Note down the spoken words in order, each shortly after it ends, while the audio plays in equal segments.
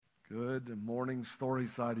Good morning,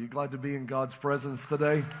 Storyside. Are you glad to be in God's presence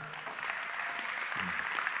today?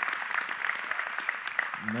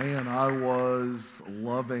 Man, I was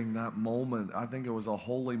loving that moment. I think it was a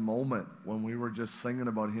holy moment when we were just singing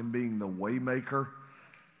about Him being the waymaker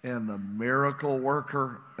and the miracle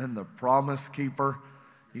worker and the promise keeper.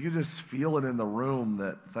 You could just feel it in the room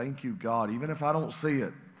that, thank you, God. Even if I don't see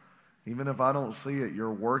it,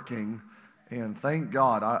 you're working. And thank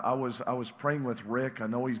God, I was praying with Rick. I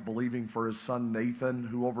know he's believing for his son Nathan,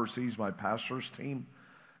 who oversees my pastor's team.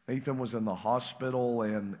 Nathan was in the hospital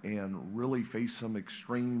and really faced some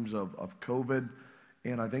extremes of COVID.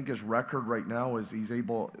 And I think his record right now is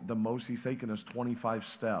the most he's taken is 25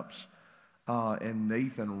 steps. And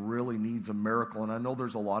Nathan really needs a miracle. And I know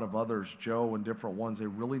there's a lot of others, Joe and different ones, they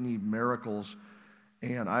really need miracles.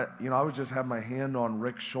 And I was just having my hand on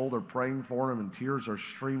Rick's shoulder praying for him, and tears are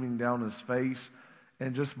streaming down his face,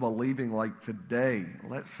 and just believing like today,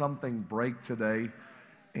 let something break today.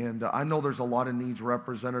 And I know there's a lot of needs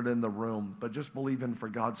represented in the room, but just believing for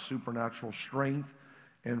God's supernatural strength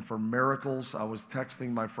and for miracles. I was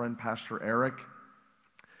texting my friend Pastor Eric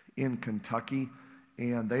in Kentucky,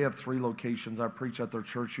 and they have 3 locations. I preach at their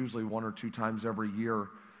church usually 1 or 2 times every year.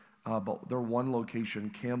 But their one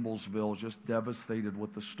location, Campbellsville, is just devastated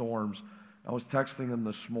with the storms. I was texting him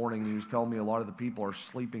this morning, and he was telling me a lot of the people are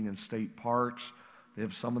sleeping in state parks. They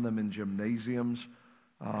have some of them in gymnasiums.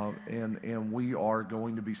 And we are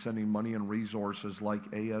going to be sending money and resources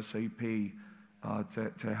like ASAP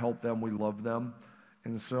to help them. We love them.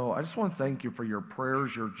 And so I just want to thank you for your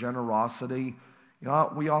prayers, your generosity.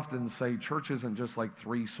 We often say church isn't just like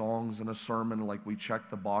 3 songs and a sermon, like we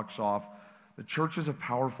check the box off. The church is a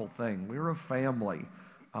powerful thing. We're a family.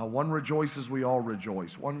 One rejoices, we all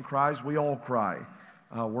rejoice. One cries, we all cry.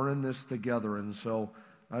 We're in this together. And so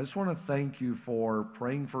I just want to thank you for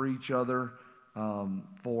praying for each other,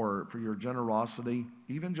 for your generosity,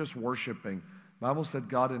 even just worshiping. The Bible said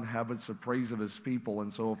God inhabits the praise of His people.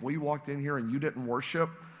 And so if we walked in here and you didn't worship,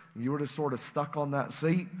 and you were just sort of stuck on that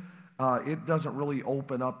seat, it doesn't really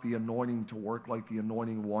open up the anointing to work like the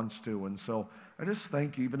anointing wants to. And so I just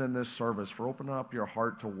thank you, even in this service, for opening up your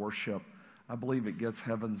heart to worship. I believe it gets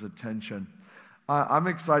heaven's attention. I'm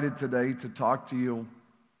excited today to talk to you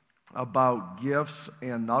about gifts,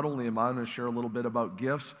 and not only am I going to share a little bit about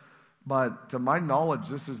gifts, but to my knowledge,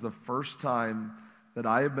 this is the first time that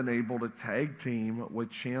I have been able to tag team with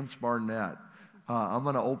Chance Barnett. I'm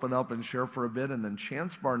going to open up and share for a bit, and then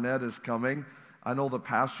Chance Barnett is coming. I know the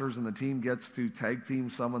pastors and the team gets to tag team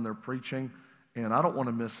some when they're preaching, and I don't want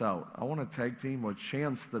to miss out. I want to tag team with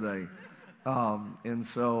Chance today. And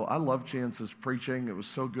so I love Chance's preaching. It was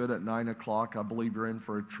so good at 9 o'clock. I believe you're in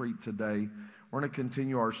for a treat today. We're going to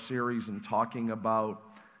continue our series and talking about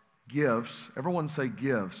gifts. Everyone say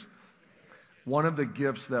gifts. One of the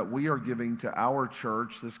gifts that we are giving to our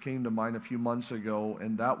church, this came to mind a few months ago,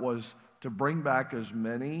 and that was to bring back as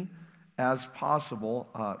many as possible,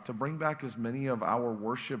 to bring back as many of our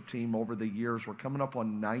worship team over the years. We're coming up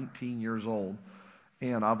on 19 years old,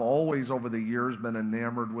 and I've always over the years been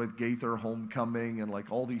enamored with Gaither Homecoming and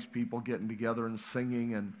like all these people getting together and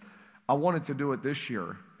singing, and I wanted to do it this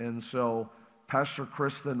year. And so Pastor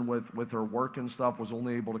Kristen with her work and stuff was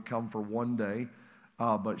only able to come for one day,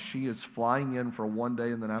 but she is flying in for one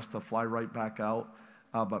day and then has to fly right back out.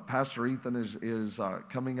 But Pastor Ethan is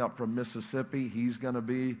coming up from Mississippi. He's going to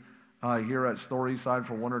be here at Storyside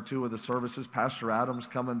for 1 or 2 of the services. Pastor Adam's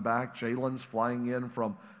coming back. Jalen's flying in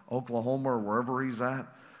from Oklahoma or wherever he's at.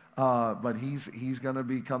 But he's going to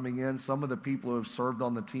be coming in. Some of the people who have served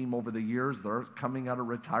on the team over the years, they're coming out of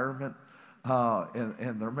retirement,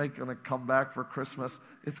 and they're making a comeback for Christmas.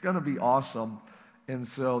 It's going to be awesome. And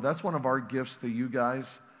so that's one of our gifts to you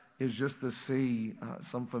guys, is just to see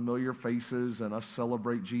some familiar faces and us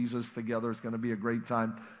celebrate Jesus together. It's going to be a great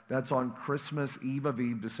time. That's on Christmas Eve of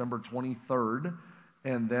Eve, December 23rd,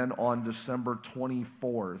 and then on December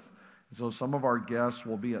 24th. So some of our guests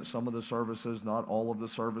will be at some of the services, not all of the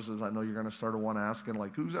services. I know you're going to start one asking,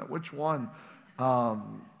 like, who's at which one?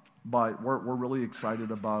 But we're really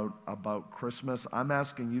excited about Christmas. I'm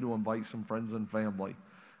asking you to invite some friends and family.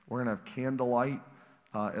 We're going to have candlelight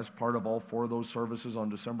as part of all 4 of those services on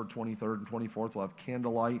December 23rd and 24th. We'll have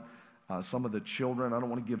candlelight. Some of the children, I don't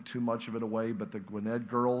want to give too much of it away, but the Gwinnett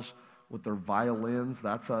girls with their violins,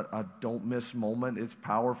 that's a don't miss moment. It's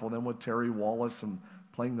powerful. Then with Terry Wallace and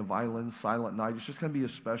playing the violin, Silent Night, it's just going to be a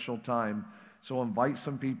special time. So invite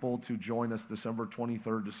some people to join us December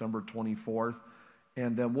 23rd, December 24th.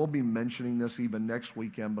 And then we'll be mentioning this even next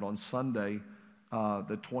weekend, but on Sunday,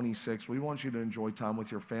 the 26th, we want you to enjoy time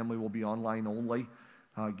with your family. We'll be online only.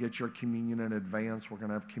 get your communion in advance. We're going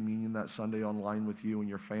to have communion that Sunday online with you and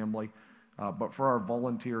your family. But for our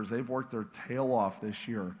volunteers, they've worked their tail off this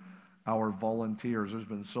year. Our volunteers, there's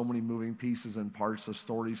been so many moving pieces and parts of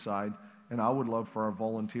Storyside, and I would love for our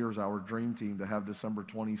volunteers, our dream team, to have December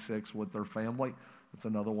 26th with their family. That's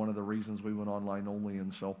another one of the reasons we went online only,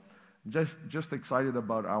 and so just excited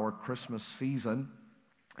about our Christmas season.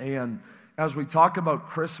 And as we talk about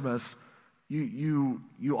Christmas, you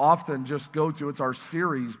often just go to, it's our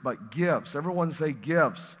series, but gifts. Everyone say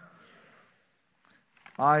gifts.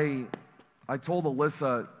 I told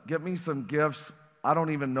Alyssa, get me some gifts. I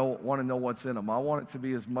don't even want to know what's in them. I want it to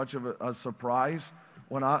be as much of a surprise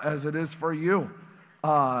as it is for you.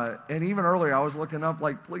 And even earlier, I was looking up,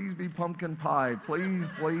 like, please be pumpkin pie. Please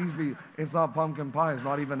be. It's not pumpkin pie. It's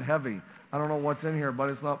not even heavy. I don't know what's in here,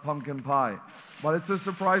 but it's not pumpkin pie. But it's a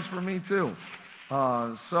surprise for me, too.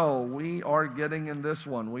 So we are getting in this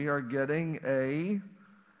one. We are getting a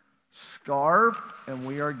scarf, and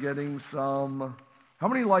we are getting some. How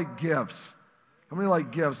many like gifts? How many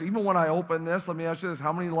like gifts? Even when I open this, let me ask you this.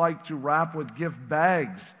 How many like to wrap with gift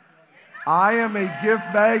bags? I am a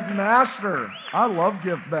gift bag master. I love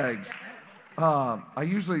gift bags. I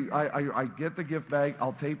usually, I get the gift bag,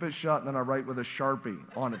 I'll tape it shut, and then I write with a Sharpie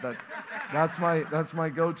on it. That's my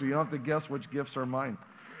go-to. You don't have to guess which gifts are mine.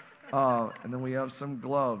 And then we have some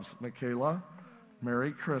gloves. Michaela,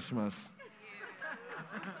 Merry Christmas.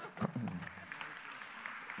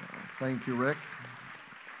 Thank you, Rick.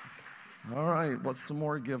 All right, what's some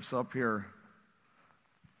more gifts up here?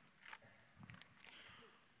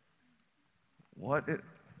 What?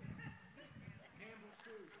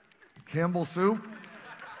 Campbell soup?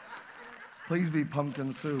 Please be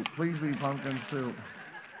pumpkin soup. Please be pumpkin soup.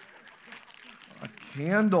 A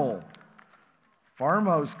candle.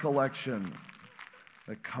 Farmhouse collection.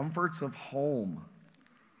 The comforts of home.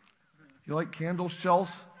 You like candles,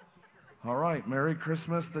 Chelsea? All right, Merry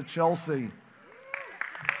Christmas to Chelsea.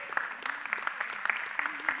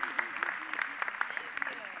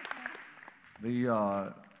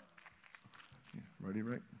 Ready,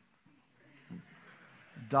 Rick?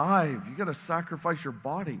 Dive. You got to sacrifice your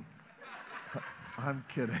body. I'm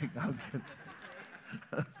kidding.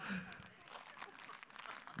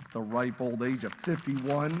 The ripe old age of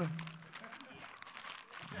 51.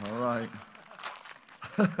 All right.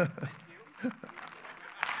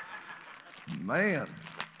 Man.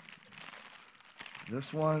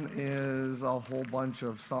 This one is a whole bunch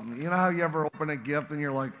of something. You know how you ever open a gift and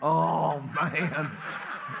you're like, oh, man.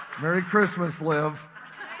 Merry Christmas, Liv.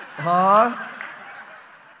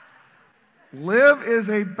 Liv is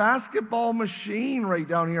a basketball machine right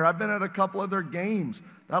down here. I've been at a couple of their games.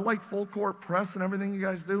 That like full court press and everything you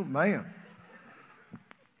guys do? Man.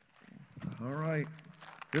 All right.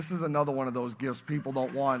 This is another one of those gifts people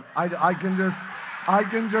don't want. I can just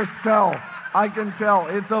tell. I can tell.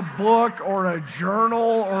 It's a book or a journal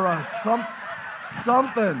or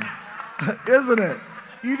something, isn't it?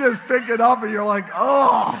 You just pick it up and you're like,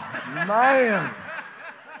 oh, man.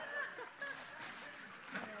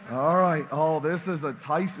 All right. Oh, this is a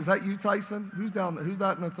Tyson. Is that you, Tyson? Who's down there? Who's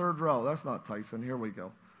that in the third row? That's not Tyson. Here we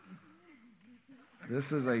go.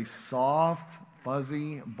 This is a soft,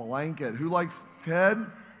 fuzzy blanket. Who likes Ted?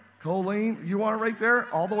 Colleen? You want it right there?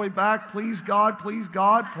 All the way back. Please, God. Please,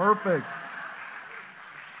 God. Perfect.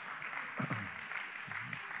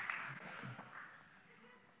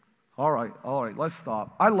 All right, let's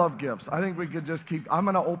stop. I love gifts. I think we could just I'm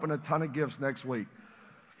going to open a ton of gifts next week.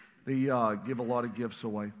 Give a lot of gifts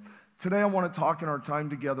away. Today I want to talk in our time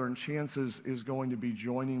together, and Chance is going to be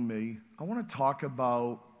joining me. I want to talk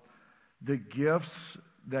about the gifts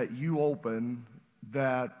that you open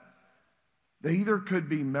that they either could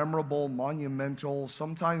be memorable, monumental.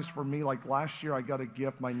 Sometimes for me, like last year I got a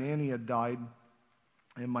gift. My nanny had died,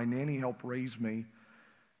 and my nanny helped raise me.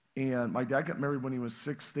 And my dad got married when he was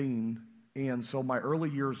 16, and so my early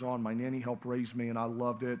years on, my nanny helped raise me, and I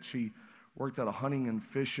loved it. She worked at a hunting and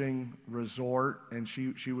fishing resort, and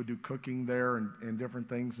she would do cooking there and different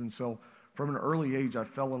things. And so from an early age, I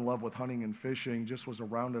fell in love with hunting and fishing, just was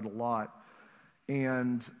around it a lot.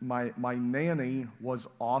 And my nanny was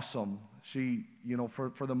awesome. She,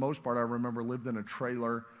 for the most part, I remember lived in a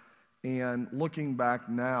trailer, and looking back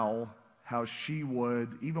now, how she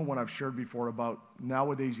would, even when I've shared before about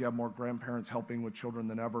nowadays you have more grandparents helping with children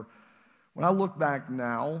than ever. When I look back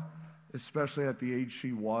now, especially at the age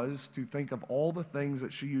she was, to think of all the things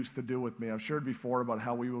that she used to do with me. I've shared before about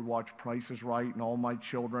how we would watch Price is Right and all my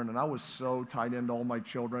children, and I was so tied into all my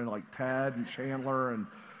children, like Tad and Chandler and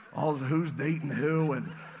all who's dating who, and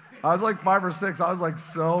I was like 5 or 6. I was like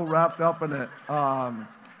so wrapped up in it.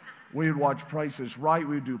 We would watch Price is Right.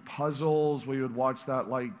 We would do puzzles. We would watch that,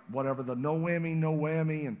 like, whatever, the no whammy, no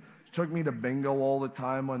whammy. And she took me to bingo all the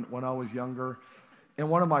time when I was younger. And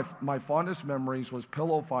one of my fondest memories was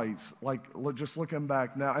pillow fights, like just looking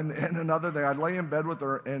back now. And another thing, I'd lay in bed with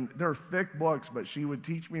her, and they're thick books, but she would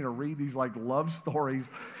teach me to read these like love stories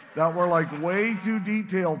that were like way too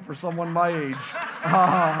detailed for someone my age.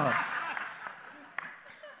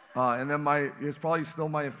 And then it's probably still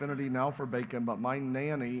my affinity now for bacon, but my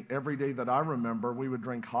nanny, every day that I remember, we would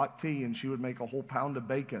drink hot tea, and she would make a whole pound of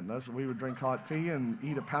bacon. We would drink hot tea and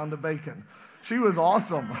eat a pound of bacon. She was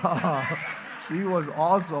awesome. She was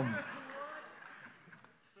awesome.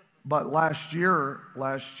 But last year,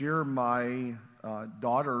 my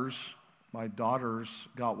daughters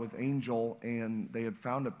got with Angel, and they had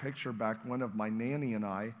found a picture back when of my nanny and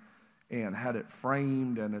I, and had it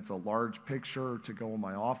framed, and it's a large picture to go in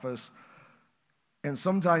my office. And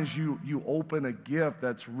sometimes you open a gift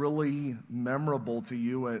that's really memorable to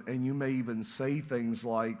you, and you may even say things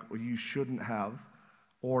like, well, you shouldn't have,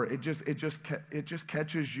 or it just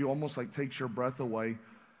catches you, almost like takes your breath away.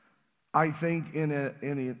 I think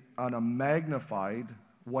on a magnified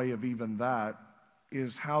way of even that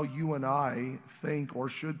is how you and I think, or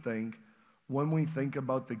should think, when we think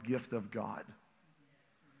about the gift of God.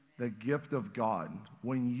 The gift of God.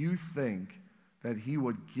 When you think that he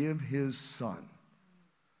would give his son,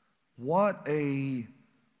 what a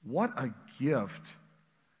gift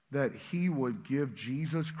that he would give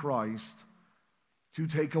Jesus Christ to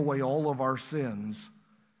take away all of our sins.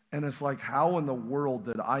 And it's like, how in the world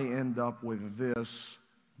did I end up with this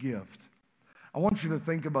gift? I want you to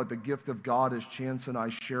think about the gift of God as Chance and I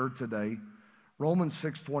shared today. Romans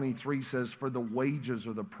 6:23 says, for the wages,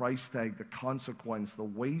 or the price tag, the consequence, the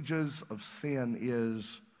wages of sin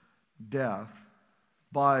is death,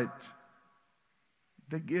 but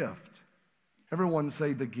the gift. Everyone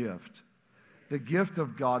say the gift. The gift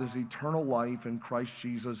of God is eternal life in Christ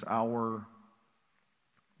Jesus our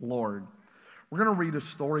Lord. We're going to read a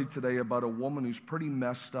story today about a woman who's pretty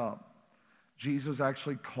messed up. Jesus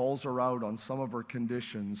actually calls her out on some of her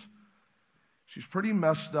conditions. She's pretty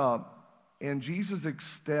messed up. And Jesus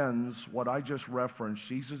extends what I just referenced.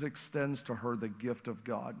 Jesus extends to her the gift of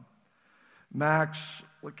God. Max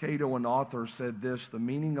Lucado, an author, said this: the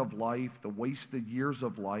meaning of life, the wasted years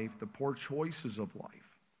of life, the poor choices of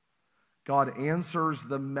life. God answers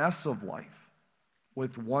the mess of life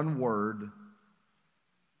with one word: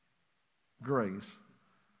 grace.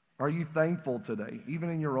 Are you thankful today, even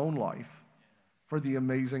in your own life, for the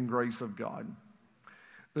amazing grace of God?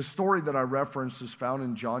 The story that I referenced is found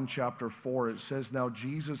in John chapter 4. It says, now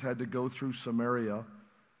Jesus had to go through Samaria.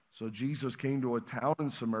 So Jesus came to a town in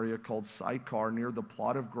Samaria called Sychar, near the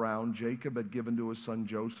plot of ground Jacob had given to his son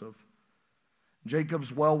Joseph.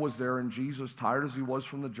 Jacob's well was there, and Jesus, tired as he was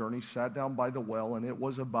from the journey, sat down by the well, and it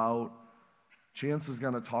was about, Chance is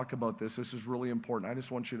going to talk about this. This is really important. I just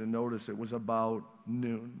want you to notice it was about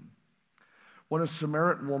noon. When a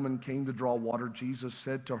Samaritan woman came to draw water, Jesus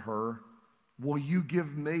said to her, will you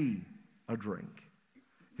give me a drink?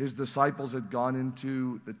 His disciples had gone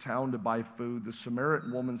into the town to buy food. The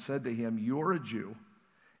Samaritan woman said to him, you're a Jew,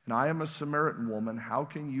 and I am a Samaritan woman. How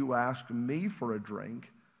can you ask me for a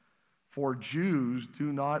drink? For Jews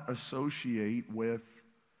do not associate with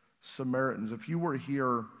Samaritans. If you were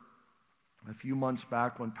here a few months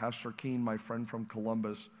back when Pastor Keene, my friend from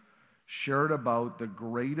Columbus, shared about the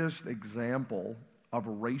greatest example of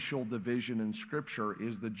racial division in Scripture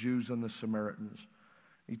is the Jews and the Samaritans.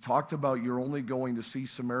 He talked about you're only going to see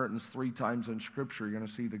Samaritans 3 times in Scripture. You're going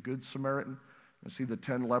to see the Good Samaritan, you're going to see the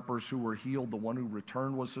 10 lepers who were healed, the one who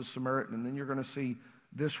returned was a Samaritan, and then you're going to see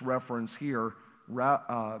this reference here,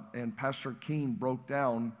 and Pastor Keene broke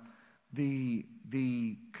down the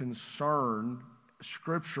concern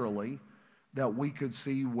scripturally that we could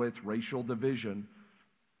see with racial division.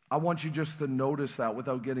 I want you just to notice that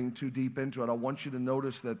without getting too deep into it. I want you to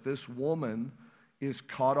notice that this woman is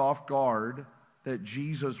caught off guard that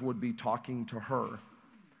Jesus would be talking to her.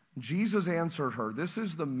 Jesus answered her. This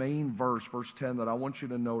is the main verse, verse 10, that I want you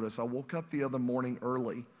to notice. I woke up the other morning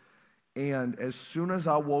early, and as soon as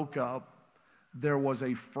I woke up, there was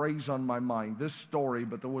a phrase on my mind. This story,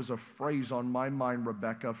 but there was a phrase on my mind,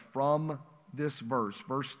 Rebecca, from this verse,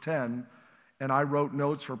 verse 10, and I wrote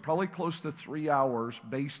notes for probably close to 3 hours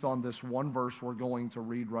based on this one verse we're going to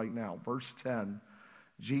read right now. Verse 10,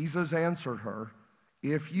 Jesus answered her,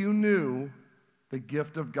 if you knew the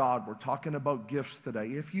gift of God, we're talking about gifts today,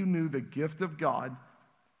 if you knew the gift of God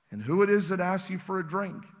and who it is that asks you for a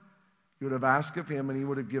drink, you would have asked of him and he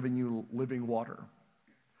would have given you living water.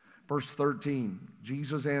 Verse 13,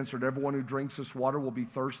 Jesus answered, everyone who drinks this water will be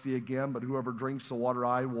thirsty again, but whoever drinks the water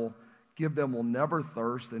I will give them will never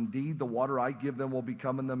thirst. Indeed, the water I give them will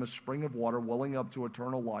become in them a spring of water welling up to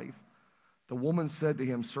eternal life. The woman said to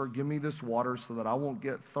him, Sir, give me this water so that I won't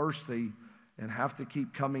get thirsty and have to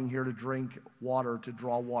keep coming here to drink water, to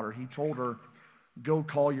draw water. He told her, go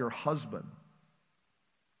call your husband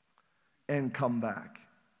and come back.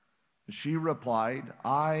 She replied,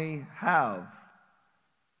 I have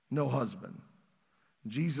no husband.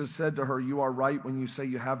 Jesus said to her, you are right when you say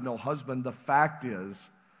you have no husband. The fact is,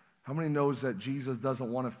 how many knows that Jesus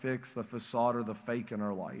doesn't want to fix the facade or the fake in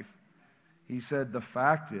our life? He said, the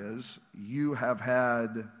fact is, you have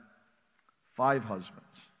had 5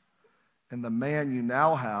 husbands. And the man you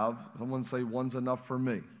now have, someone say, one's enough for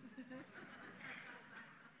me.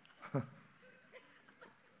 The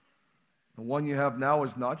one you have now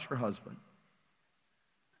is not your husband.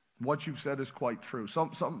 What you've said is quite true.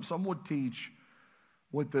 Some would teach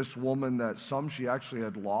with this woman that she actually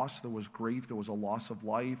had lost. There was grief. There was a loss of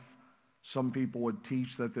life. Some people would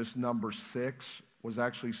teach that this number 6 was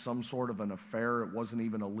actually some sort of an affair. It wasn't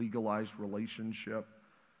even a legalized relationship.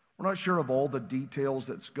 We're not sure of all the details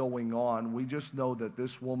that's going on. We just know that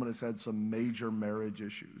this woman has had some major marriage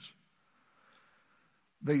issues.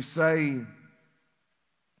 They say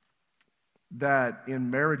that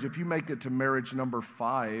in marriage, if you make it to marriage number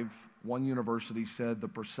 5, one university said the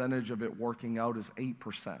percentage of it working out is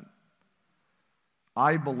 8%.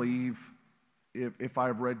 I believe, if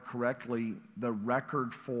I've read correctly, the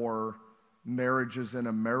record for marriages in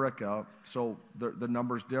America, so the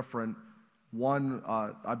number's different. One,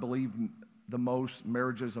 I believe the most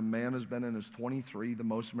marriages a man has been in is 23. The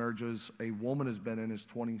most marriages a woman has been in is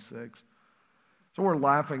 26. So we're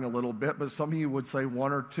laughing a little bit, but some of you would say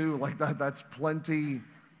 1 or 2, like that. That's plenty.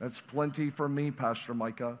 That's plenty for me, Pastor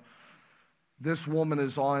Micah. This woman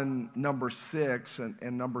is on number 6,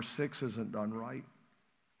 and number 6 isn't done right.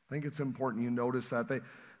 I think it's important you notice that.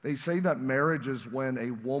 They say that marriage is when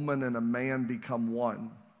a woman and a man become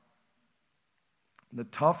one. The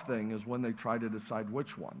tough thing is when they try to decide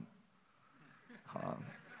which one.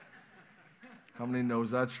 How many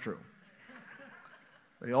knows that's true?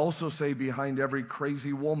 They also say behind every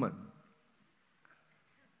crazy woman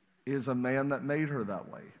is a man that made her that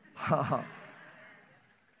way.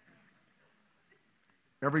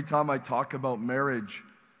 Every time I talk about marriage,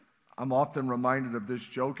 I'm often reminded of this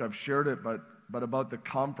joke. I've shared it, but about the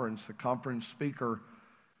conference speaker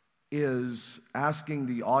is asking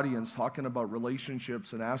the audience, talking about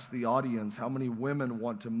relationships, and ask the audience how many women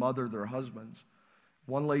want to mother their husbands.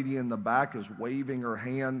 One lady in the back is waving her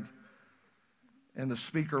hand, and the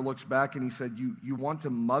speaker looks back and he said, you want to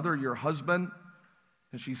mother your husband?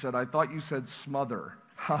 And she said, I thought you said smother.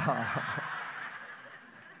 I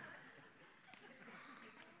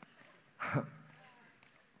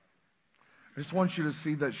just want you to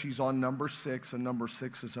see that she's on number 6, and number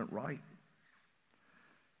 6 isn't right.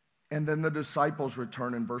 And then the disciples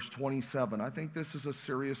return in verse 27. I think this is a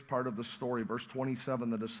serious part of the story. Verse 27,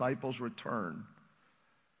 the disciples return,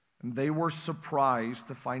 and they were surprised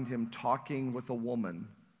to find him talking with a woman.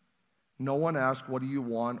 No one asked, what do you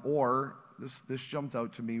want? Or, this jumped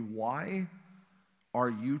out to me, why are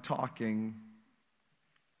you talking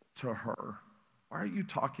to her? Why are you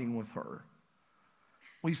talking with her?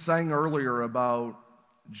 We sang earlier about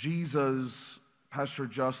Jesus, Pastor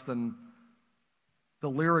Justin. The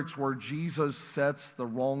lyrics were, Jesus sets the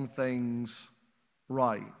wrong things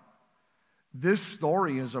right. This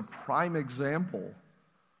story is a prime example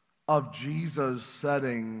of Jesus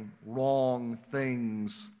setting wrong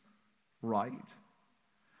things right.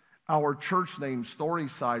 Our church name,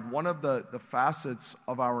 Storyside, one of the facets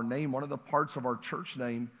of our name, one of the parts of our church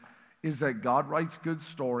name is that God writes good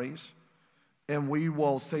stories. And we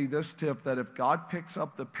will say this tip, that if God picks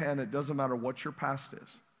up the pen, it doesn't matter what your past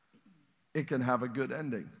is. It can have a good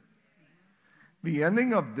ending. The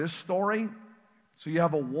ending of this story, so you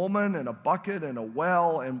have a woman and a bucket and a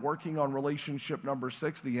well and working on relationship number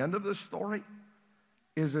 6. The end of this story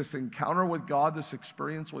is this encounter with God, this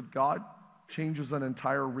experience with God, changes an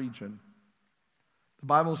entire region. The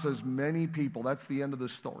Bible says many people, that's the end of the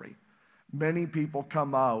story. Many people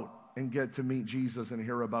come out and get to meet Jesus and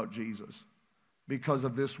hear about Jesus because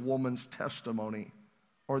of this woman's testimony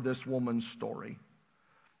or this woman's story.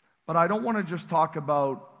 But I don't want to just talk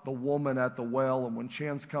about the woman at the well and when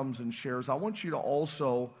Chance comes and shares. I want you to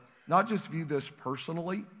also not just view this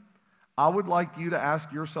personally. I would like you to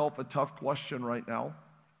ask yourself a tough question right now.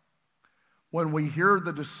 When we hear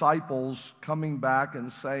the disciples coming back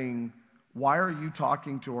and saying, why are you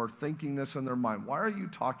talking to her, thinking this in their mind? Why are you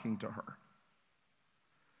talking to her?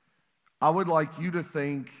 I would like you to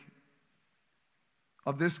think,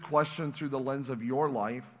 of this question through the lens of your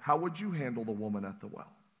life, how would you handle the woman at the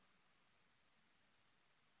well?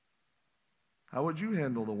 How would you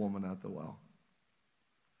handle the woman at the well?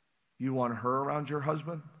 You want her around your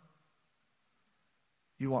husband?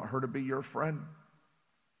 You want her to be your friend?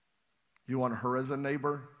 You want her as a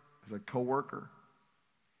neighbor, as a coworker?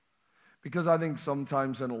 Because I think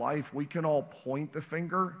sometimes in life we can all point the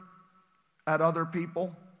finger at other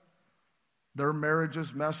people. Their marriage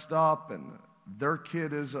is messed up, and their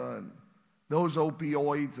kid is those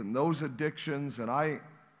opioids and those addictions. And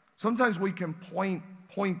sometimes we can point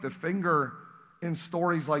the finger in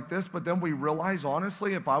stories like this, but then we realize,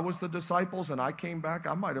 honestly, if I was the disciples and I came back,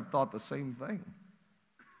 I might have thought the same thing.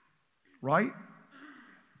 Right?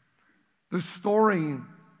 The story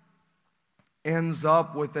ends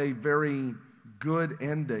up with a very good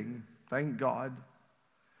ending, thank God.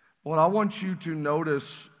 What I want you to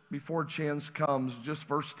notice before chance comes, just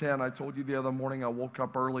verse 10, I told you the other morning I woke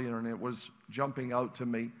up earlier and it was jumping out to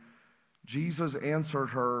me. Jesus answered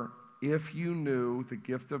her, if you knew the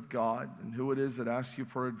gift of God and who it is that asks you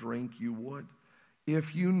for a drink, you would.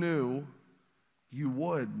 If you knew, you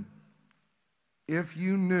would. If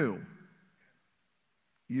you knew,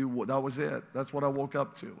 you would. That was it. That's what I woke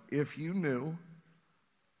up to. If you knew,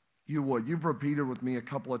 you would. You've repeated with me a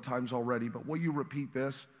couple of times already, but will you repeat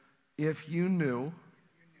this? If you knew,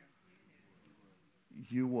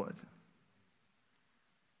 you would.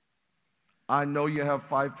 I know you have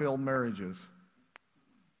 5 failed marriages.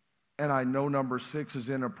 And I know number 6 is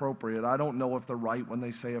inappropriate. I don't know if they're right when they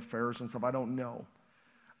say affairs and stuff. I don't know.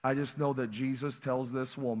 I just know that Jesus tells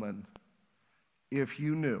this woman, if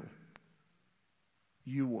you knew,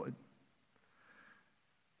 you would.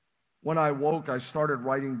 When I woke, I started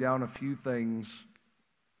writing down a few things.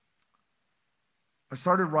 I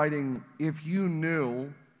started writing, if you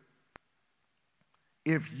knew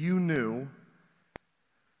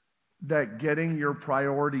that getting your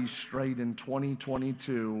priorities straight in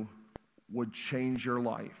 2022 would change your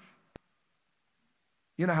life.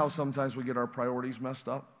 You know how sometimes we get our priorities messed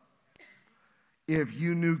up? If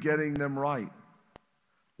you knew getting them right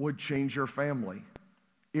would change your family.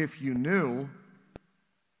 If you knew,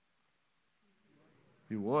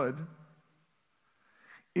 you would.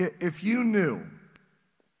 If you knew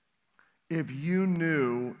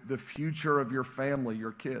the future of your family,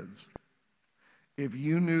 your kids, if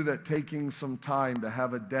you knew that taking some time to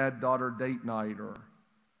have a dad-daughter date night or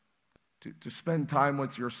to spend time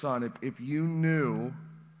with your son, if you knew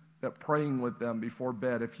that praying with them before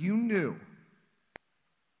bed, if you knew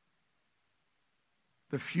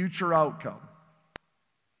the future outcome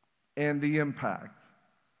and the impact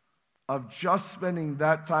of just spending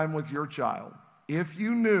that time with your child, if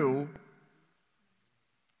you knew,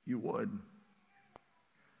 you would.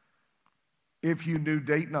 If you knew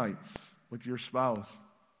date nights with your spouse.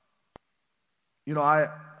 You know,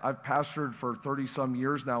 I've pastored for 30-some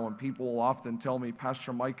years now, and people will often tell me,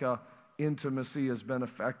 Pastor Micah, intimacy has been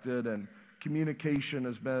affected and communication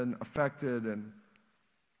has been affected. And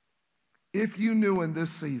if you knew in this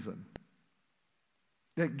season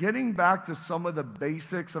that getting back to some of the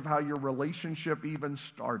basics of how your relationship even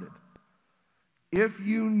started, if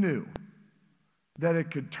you knew that it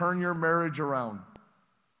could turn your marriage around,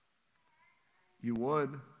 you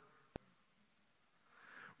would.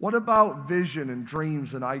 What about vision and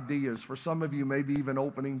dreams and ideas? For some of you, maybe even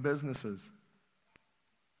opening businesses.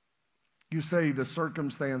 You say the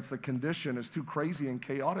circumstance, the condition is too crazy and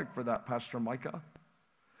chaotic for that, Pastor Micah.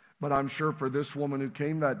 But I'm sure for this woman who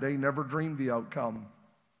came that day, never dreamed the outcome.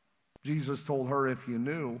 Jesus told her, if you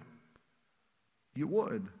knew, you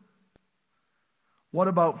would. What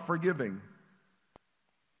about forgiving?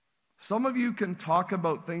 Some of you can talk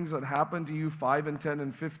about things that happened to you 5 and 10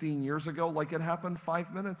 and 15 years ago like it happened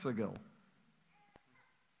 5 minutes ago.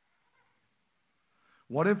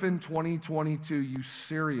 What if in 2022 you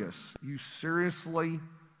seriously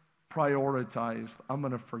prioritized, I'm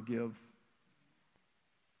going to forgive?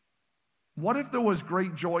 What if there was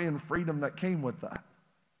great joy and freedom that came with that?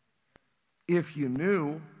 If you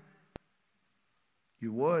knew,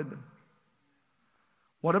 you would.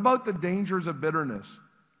 What about the dangers of bitterness?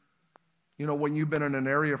 You know, when you've been in an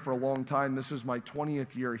area for a long time, this is my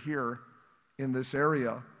 20th year here in this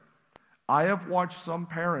area, I have watched some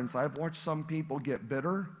parents, I've watched some people get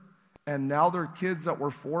bitter, and now their kids that were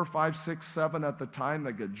 4, 5, 6, 7 at the time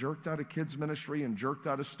that get jerked out of kids ministry and jerked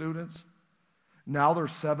out of students, now they're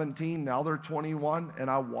 17, now they're 21, and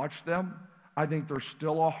I watch them. I think there's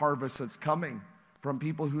still a harvest that's coming from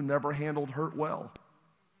people who never handled hurt well.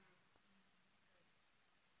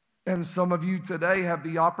 And some of you today have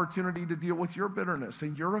the opportunity to deal with your bitterness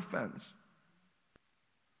and your offense.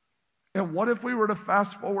 And what if we were to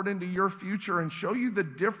fast forward into your future and show you the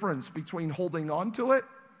difference between holding on to it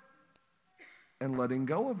and letting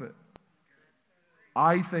go of it?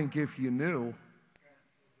 I think if you knew,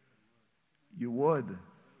 you would.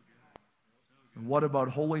 And what about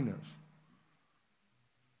holiness?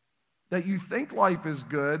 That you think life is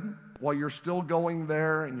good while you're still going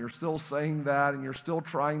there and you're still saying that and you're still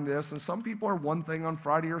trying this. And some people are one thing on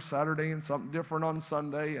Friday or Saturday and something different on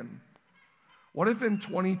Sunday. And what if in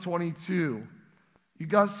 2022 you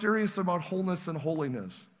got serious about wholeness and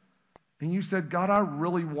holiness and you said, God, I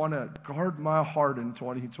really want to guard my heart in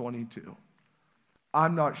 2022.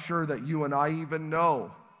 I'm not sure that you and I even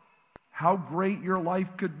know how great your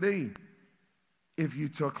life could be if you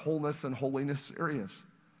took wholeness and holiness serious.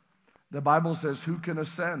 The Bible says, who can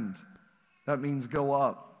ascend? That means go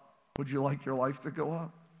up. Would you like your life to go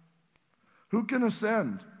up? Who can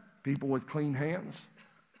ascend? People with clean hands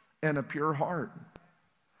and a pure heart.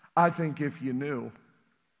 I think if you knew,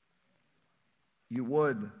 you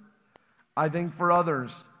would. I think for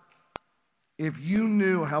others, if you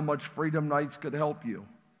knew how much Freedom Nights could help you,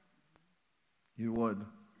 you would.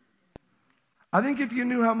 I think if you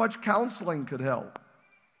knew how much counseling could help,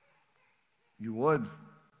 you would.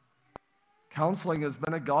 Counseling has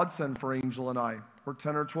been a godsend for Angel and I. We're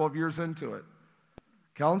 10 or 12 years into it.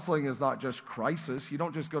 Counseling is not just crisis. You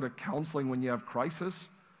don't just go to counseling when you have crisis.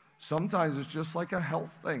 Sometimes it's just like a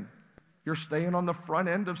health thing. You're staying on the front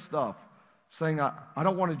end of stuff, saying, I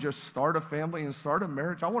don't want to just start a family and start a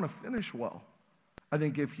marriage. I want to finish well. I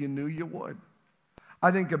think if you knew, you would.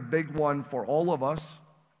 I think a big one for all of us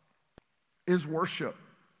is worship.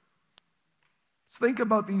 Let's think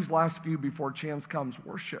about these last few before chance comes.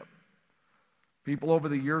 Worship. People over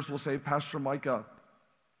the years will say, Pastor Micah,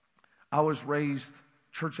 I was raised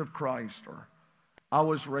Church of Christ, or I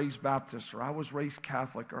was raised Baptist, or I was raised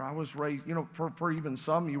Catholic, or I was raised, for even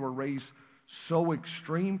some, you were raised so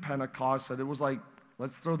extreme Pentecost that it was like,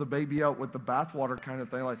 let's throw the baby out with the bathwater kind of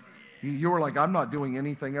thing. Like, you were like, I'm not doing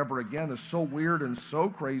anything ever again. It's so weird and so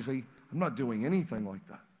crazy. I'm not doing anything like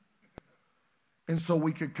that. And so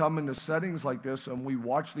we could come into settings like this and we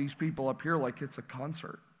watch these people up here like it's a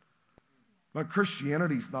concert. But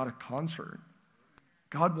Christianity is not a concert.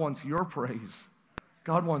 God wants your praise.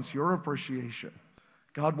 God wants your appreciation.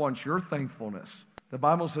 God wants your thankfulness. The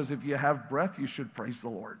Bible says if you have breath, you should praise the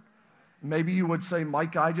Lord. Maybe you would say,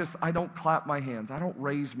 Micah, I don't clap my hands. I don't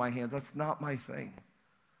raise my hands. That's not my thing.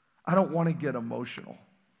 I don't want to get emotional.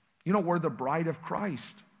 We're the bride of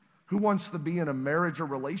Christ. Who wants to be in a marriage or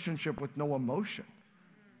relationship with no emotion?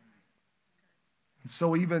 And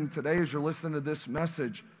so even today, as you're listening to this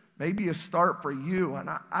message, maybe a start for you, and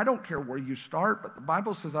I don't care where you start, but the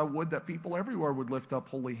Bible says I would that people everywhere would lift up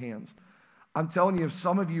holy hands. I'm telling you, if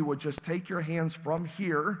some of you would just take your hands from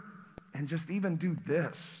here and just even do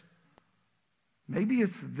this. Maybe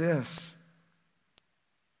it's this.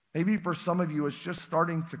 Maybe for some of you, it's just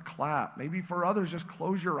starting to clap. Maybe for others, just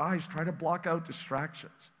close your eyes. Try to block out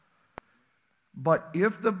distractions. But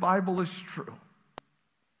if the Bible is true,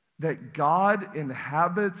 that God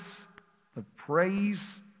inhabits the praise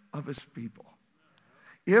of his people.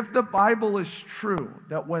 If the Bible is true,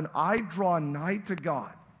 that when I draw nigh to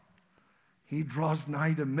God, he draws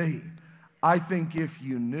nigh to me, I think if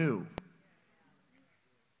you knew,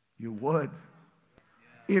 you would.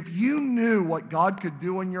 If you knew what God could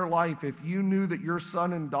do in your life, if you knew that your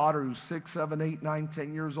son and daughter who's 6, 7, 8, 9,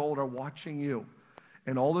 10 years old are watching you,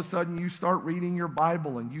 and all of a sudden you start reading your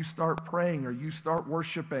Bible and you start praying or you start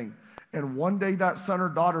worshiping, and one day that son or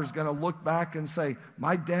daughter is going to look back and say,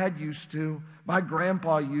 my dad used to, my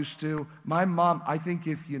grandpa used to, my mom, I think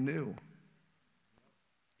if you knew,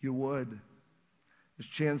 you would. As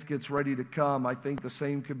chance gets ready to come, I think the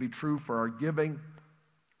same could be true for our giving,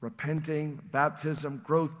 repenting, baptism,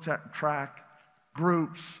 growth track,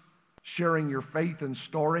 groups, sharing your faith and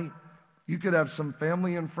story. You could have some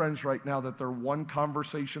family and friends right now that they're one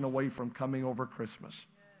conversation away from coming over Christmas.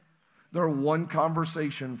 They're one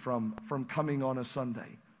conversation from coming on a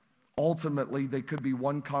Sunday. Ultimately, they could be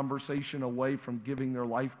one conversation away from giving their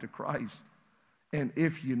life to Christ. And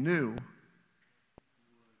if you knew,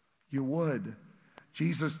 you would.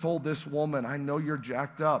 Jesus told this woman, I know you're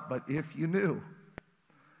jacked up, but if you knew,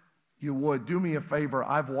 you would. Do me a favor.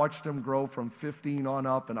 I've watched him grow from 15 on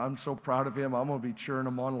up, and I'm so proud of him. I'm going to be cheering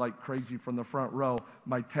him on like crazy from the front row.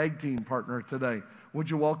 My tag team partner today. Would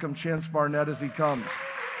you welcome Chance Barnett as he comes?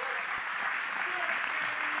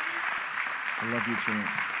 I love you, Chance.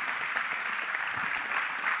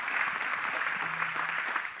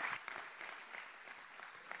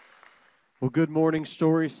 Well, good morning,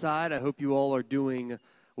 Storyside. I hope you all are doing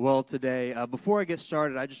well today. Before I get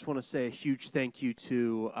started, I just want to say a huge thank you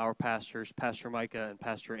to our pastors, Pastor Micah and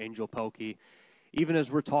Pastor Angel Pelkey. Even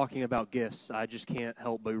as we're talking about gifts, I just can't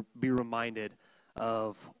help but be reminded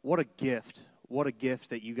of what a gift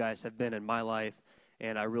that you guys have been in my life,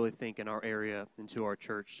 and I really think in our area and to our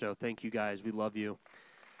church. So thank you guys. We love you.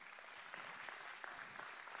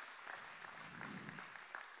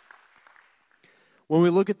 When we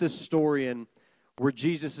look at this story and where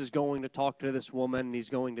Jesus is going to talk to this woman, and he's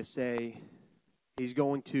going to say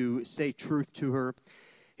truth to her.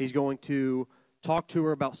 He's going to talk to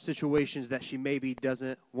her about situations that she maybe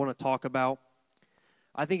doesn't want to talk about.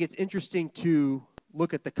 I think it's interesting to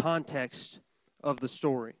look at the context of the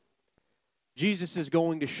story. Jesus is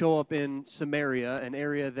going to show up in Samaria, an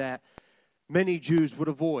area that many Jews would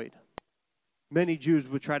avoid. Many Jews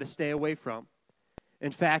would try to stay away from.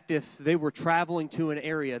 In fact, if they were traveling to an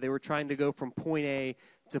area, they were trying to go from point A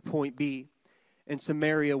to point B, and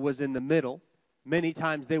Samaria was in the middle. Many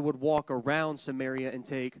times they would walk around Samaria and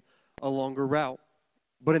take a longer route.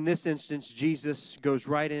 But in this instance, Jesus goes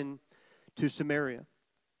right in to Samaria.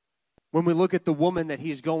 When we look at the woman that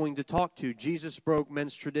he's going to talk to, Jesus broke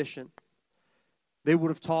men's tradition. They would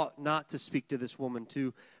have taught not to speak to this woman,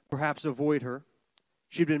 to perhaps avoid her.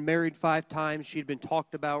 She'd been married 5 times. She'd been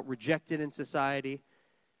talked about, rejected in society,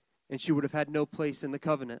 and she would have had no place in the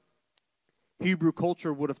covenant. Hebrew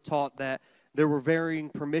culture would have taught that there were varying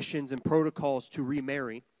permissions and protocols to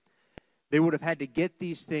remarry. They would have had to get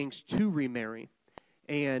these things to remarry,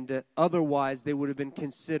 and otherwise they would have been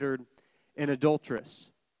considered an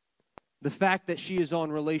adulteress. The fact that she is on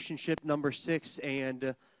relationship number 6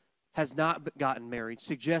 and has not gotten married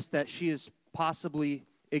suggests that she has possibly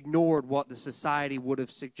ignored what the society would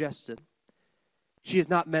have suggested. She has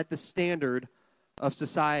not met the standard of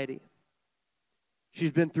society.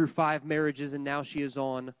 She's been through 5 marriages, and now she is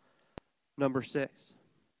on number 6.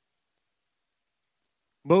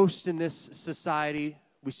 Most in this society,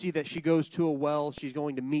 we see that she goes to a well. She's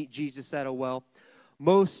going to meet Jesus at a well.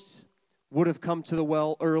 Most would have come to the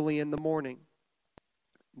well early in the morning.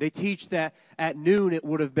 They teach that at noon it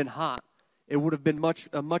would have been hot. It would have been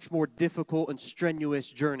a much more difficult and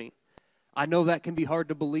strenuous journey. I know that can be hard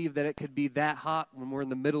to believe that it could be that hot when we're in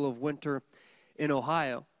the middle of winter in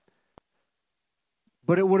Ohio.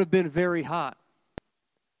 But it would have been very hot.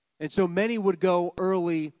 And so many would go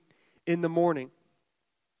early in the morning.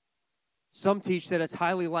 Some teach that it's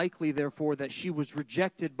highly likely, therefore, that she was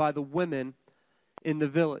rejected by the women in the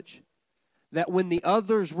village. That when the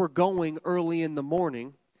others were going early in the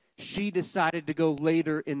morning, she decided to go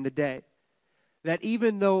later in the day. That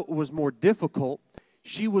even though it was more difficult,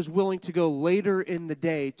 she was willing to go later in the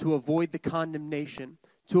day to avoid the condemnation,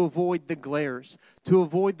 to avoid the glares, to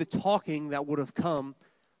avoid the talking that would have come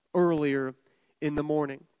earlier in the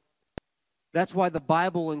morning. That's why the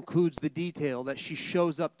Bible includes the detail that she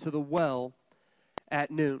shows up to the well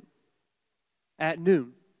at noon. At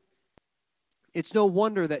noon. It's no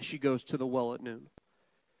wonder that she goes to the well at noon.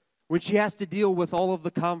 When she has to deal with all of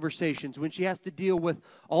the conversations, when she has to deal with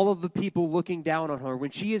all of the people looking down on her,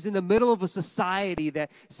 when she is in the middle of a society that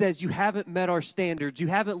says you haven't met our standards, you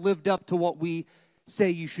haven't lived up to what we say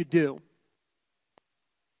you should do.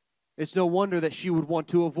 It's no wonder that she would want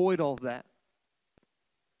to avoid all of that.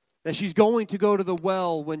 That she's going to go to the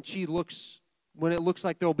well when it looks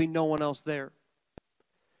like there will be no one else there.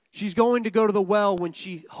 She's going to go to the well when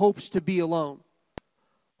she hopes to be alone,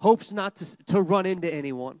 hopes not to run into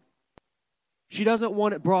anyone. She doesn't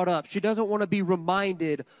want it brought up. She doesn't want to be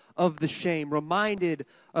reminded of the shame, reminded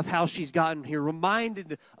of how she's gotten here,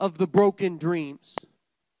 reminded of the broken dreams.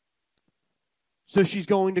 So she's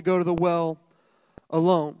going to go to the well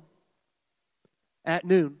alone at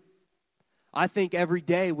noon. I think every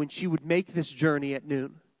day when she would make this journey at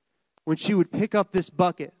noon, when she would pick up this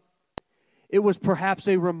bucket, it was perhaps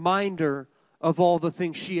a reminder of all the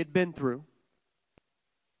things she had been through.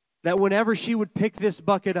 That whenever she would pick this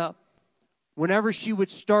bucket up, whenever she would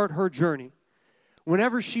start her journey,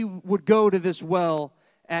 whenever she would go to this well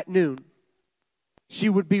at noon, she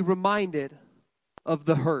would be reminded of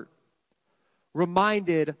the hurt,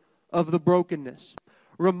 reminded of the brokenness,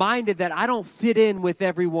 reminded that I don't fit in with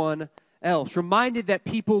everyone else, reminded that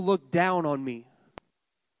people look down on me.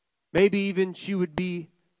 Maybe even she would be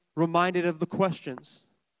reminded of the questions.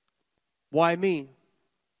 Why me?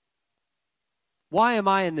 Why am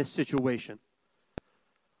I in this situation?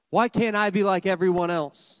 Why can't I be like everyone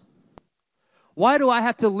else? Why do I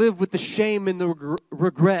have to live with the shame and the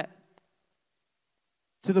regret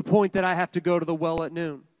to the point that I have to go to the well at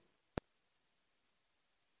noon?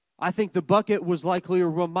 I think the bucket was likely a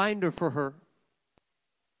reminder for her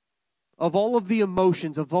of all of the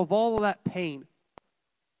emotions, of all of that pain,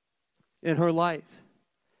 in her life,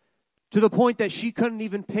 to the point that she couldn't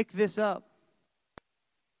even pick this up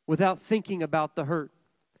without thinking about the hurt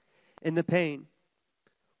and the pain.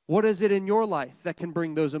 What is it in your life that can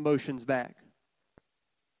bring those emotions back?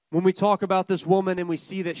 When we talk about this woman and we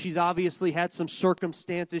see that she's obviously had some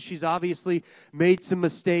circumstances, she's obviously made some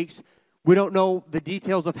mistakes. We don't know the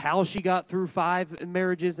details of how she got through 5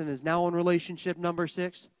 marriages and is now in relationship number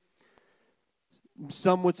 6.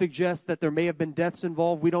 Some would suggest that there may have been deaths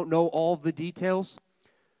involved. We don't know all of the details.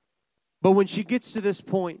 But when she gets to this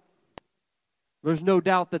point, there's no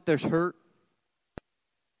doubt that there's hurt,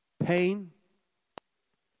 pain,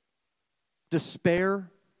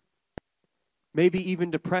 despair, maybe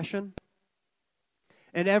even depression.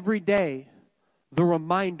 And every day, the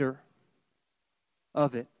reminder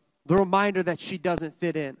of it, the reminder that she doesn't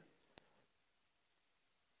fit in,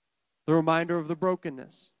 the reminder of the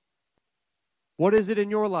brokenness. What is it in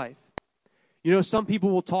your life? You know, some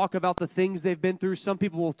people will talk about the things they've been through. Some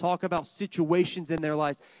people will talk about situations in their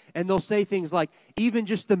lives. And they'll say things like, even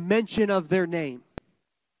just the mention of their name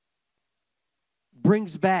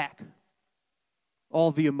brings back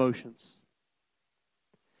all the emotions.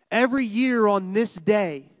 Every year on this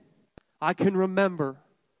day, I can remember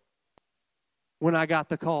when I got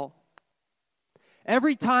the call.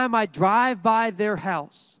 Every time I drive by their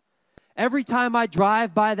house, every time I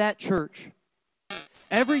drive by that church,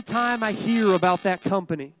 every time I hear about that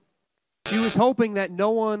company, she was hoping that no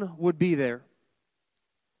one would be there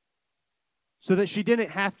so that she didn't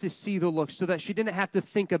have to see the looks, so that she didn't have to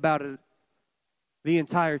think about it the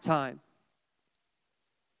entire time.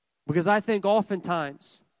 Because I think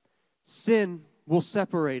oftentimes sin will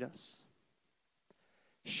separate us.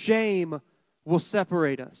 Shame will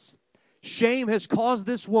separate us. Shame has caused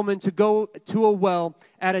this woman to go to a well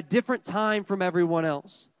at a different time from everyone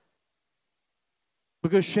else.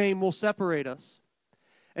 Because shame will separate us.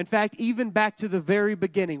 In fact, even back to the very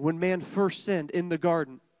beginning, when man first sinned in the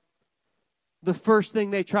garden, the first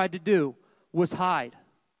thing they tried to do was hide.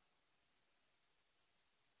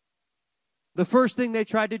 The first thing they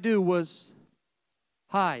tried to do was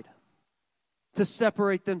hide, to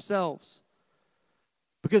separate themselves.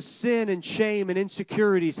 Because sin and shame and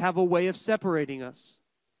insecurities have a way of separating us.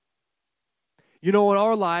 You know, in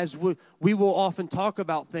our lives, we will often talk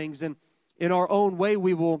about things, and in our own way,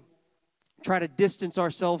 we will try to distance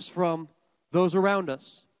ourselves from those around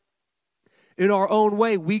us. In our own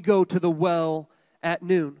way, we go to the well at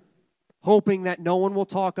noon, hoping that no one will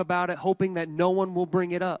talk about it, hoping that no one will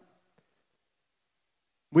bring it up.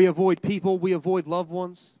 We avoid people, we avoid loved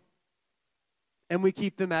ones, and we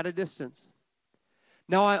keep them at a distance.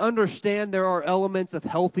 Now, I understand there are elements of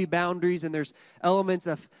healthy boundaries, and there's elements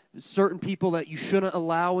of certain people that you shouldn't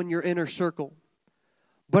allow in your inner circle.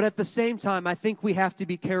 But at the same time, I think we have to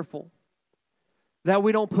be careful that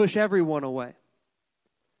we don't push everyone away.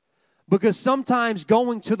 Because sometimes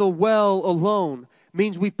going to the well alone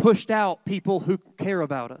means we've pushed out people who care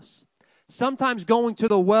about us. Sometimes going to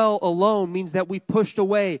the well alone means that we've pushed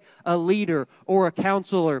away a leader or a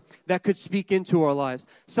counselor that could speak into our lives.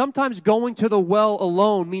 Sometimes going to the well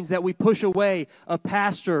alone means that we push away a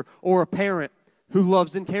pastor or a parent who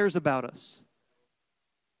loves and cares about us.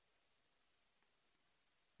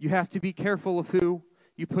 You have to be careful of who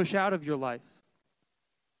you push out of your life.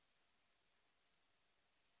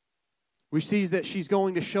 We see that she's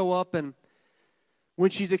going to show up, and when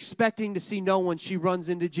she's expecting to see no one, she runs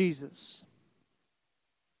into Jesus.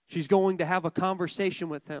 She's going to have a conversation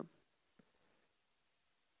with him.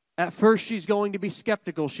 At first, she's going to be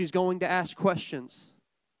skeptical. She's going to ask questions,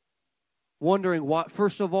 wondering,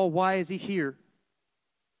 first of all, why is he here?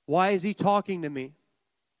 Why is he talking to me?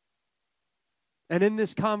 And in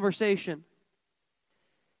this conversation,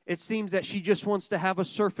 it seems that she just wants to have a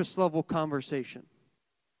surface level conversation.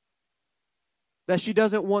 That she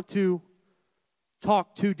doesn't want to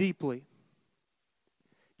talk too deeply.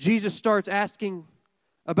 Jesus starts asking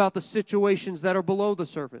about the situations that are below the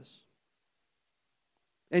surface.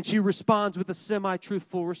 And she responds with a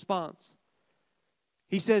semi-truthful response.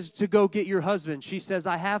 He says to go get your husband. She says,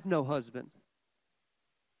 I have no husband.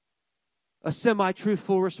 A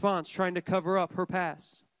semi-truthful response, trying to cover up her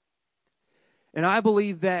past. And I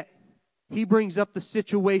believe that he brings up the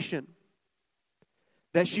situation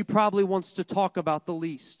that she probably wants to talk about the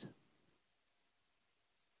least.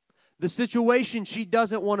 The situation she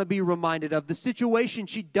doesn't want to be reminded of. The situation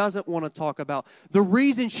she doesn't want to talk about. The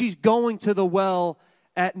reason she's going to the well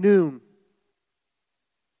at noon.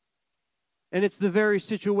 And it's the very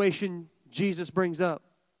situation Jesus brings up.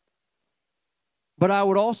 But I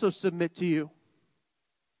would also submit to you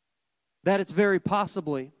that it's very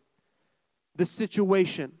possibly the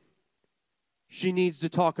situation she needs to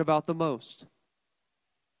talk about the most.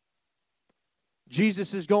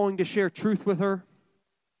 Jesus is going to share truth with her.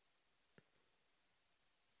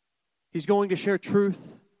 He's going to share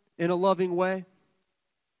truth in a loving way,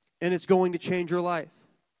 and it's going to change her life.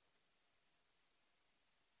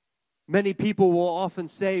 Many people will often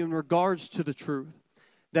say in regards to the truth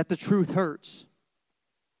that the truth hurts.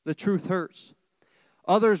 The truth hurts.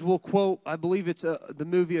 Others will quote, I believe it's the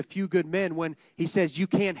movie A Few Good Men, when he says, you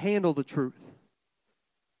can't handle the truth.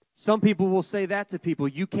 Some people will say that to people,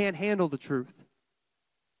 you can't handle the truth.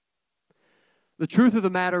 The truth of the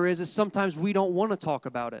matter is sometimes we don't want to talk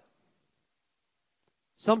about it.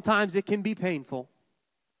 Sometimes it can be painful.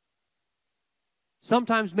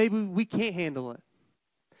 Sometimes maybe we can't handle it.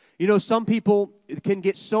 You know, some people can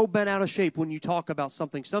get so bent out of shape when you talk about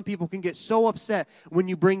something. Some people can get so upset when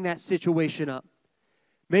you bring that situation up.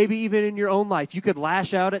 Maybe even in your own life, you could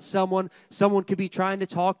lash out at someone. Someone could be trying to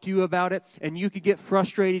talk to you about it, and you could get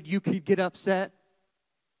frustrated. You could get upset.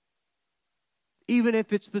 Even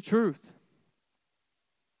if it's the truth.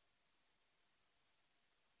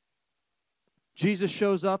 Jesus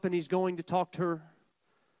shows up, and he's going to talk to her,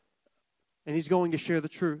 and he's going to share the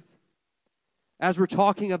truth. As we're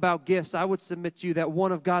talking about gifts, I would submit to you that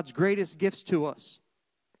one of God's greatest gifts to us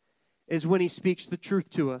is when he speaks the truth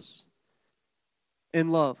to us in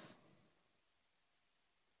love.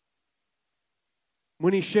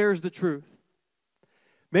 When he shares the truth.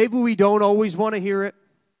 Maybe we don't always want to hear it.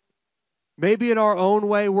 Maybe in our own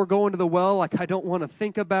way we're going to the well, like I don't want to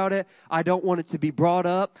think about it. I don't want it to be brought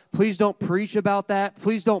up. Please don't preach about that.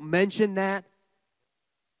 Please don't mention that.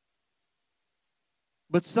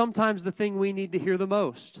 But sometimes the thing we need to hear the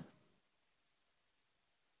most.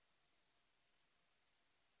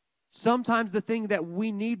 Sometimes the thing that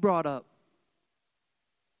we need brought up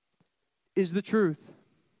is the truth.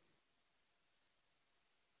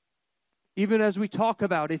 Even as we talk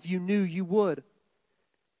about, if you knew, you would.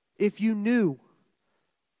 If you knew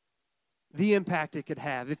the impact it could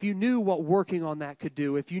have, if you knew what working on that could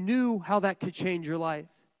do, if you knew how that could change your life.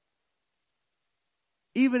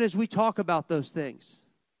 Even as we talk about those things.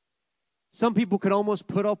 Some people could almost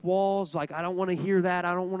put up walls like, I don't want to hear that.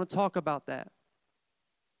 I don't want to talk about that.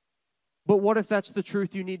 But what if that's the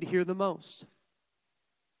truth you need to hear the most?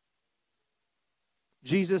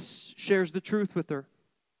 Jesus shares the truth with her.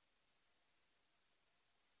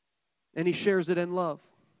 And he shares it in love.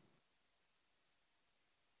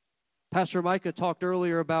 Pastor Micah talked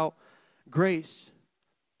earlier about grace.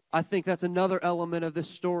 I think that's another element of this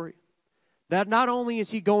story. That not only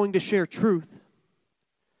is he going to share truth,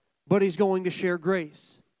 but he's going to share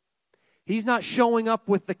grace. He's not showing up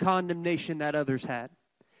with the condemnation that others had.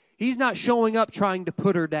 He's not showing up trying to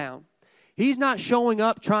put her down. He's not showing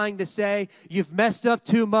up trying to say, you've messed up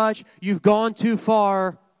too much, you've gone too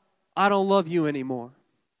far, I don't love you anymore.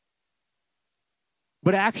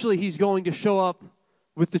 But actually, he's going to show up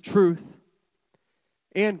with the truth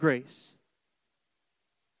and grace.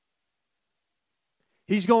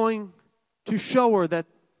 He's going to show her that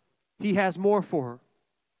he has more for her.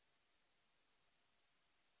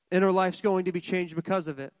 And her life's going to be changed because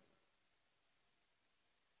of it.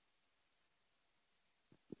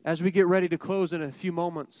 As we get ready to close in a few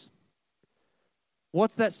moments,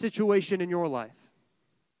 what's that situation in your life?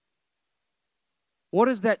 What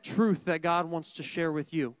is that truth that God wants to share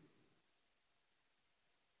with you?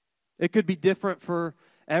 It could be different for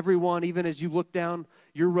everyone, even as you look down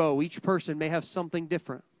your row. Each person may have something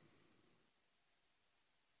different.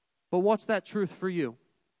 But what's that truth for you?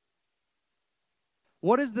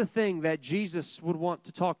 What is the thing that Jesus would want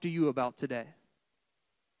to talk to you about today?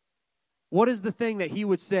 What is the thing that he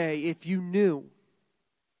would say, if you knew,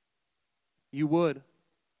 you would?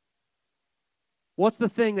 What's the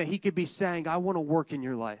thing that he could be saying, I want to work in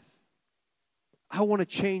your life. I want to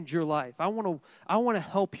change your life. I want to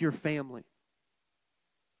help your family.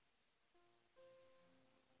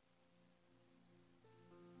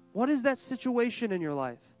 What is that situation in your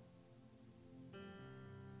life?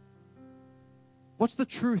 What's the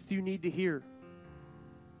truth you need to hear?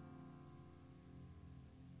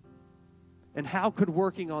 And how could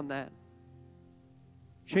working on that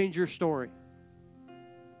change your story?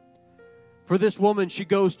 For this woman, she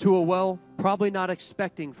goes to a well, probably not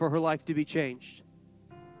expecting for her life to be changed.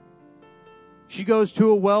 She goes to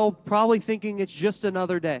a well, probably thinking it's just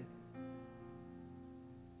another day.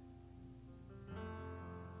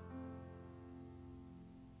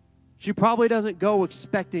 She probably doesn't go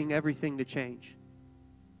expecting everything to change.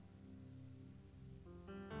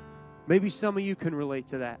 Maybe some of you can relate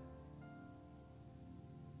to that.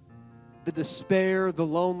 The despair, the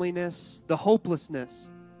loneliness, the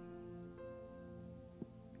hopelessness.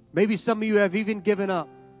 Maybe some of you have even given up.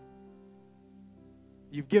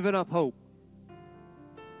 You've given up hope.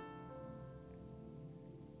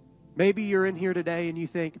 Maybe you're in here today and you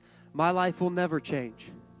think, my life will never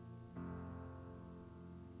change.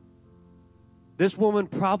 This woman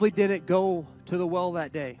probably didn't go to the well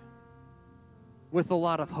that day with a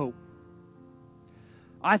lot of hope.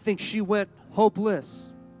 I think she went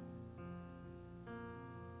hopeless.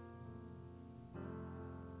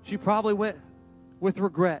 She probably went with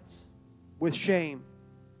regrets, with shame,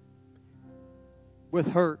 with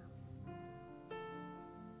hurt.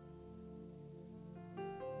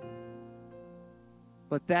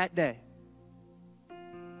 But that day,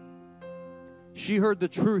 she heard the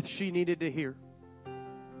truth she needed to hear.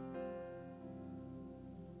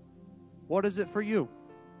 What is it for you?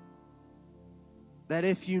 That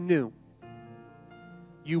if you knew,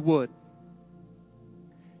 you would.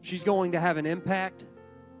 She's going to have an impact.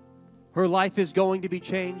 Her life is going to be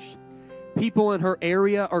changed. People in her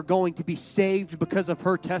area are going to be saved because of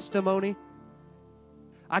her testimony.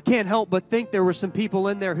 I can't help but think there were some people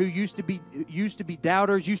in there who used to be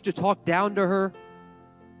doubters, used to talk down to her,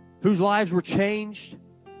 whose lives were changed.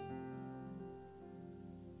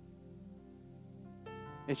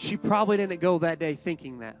 And she probably didn't go that day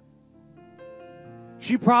thinking that.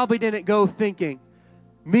 She probably didn't go thinking,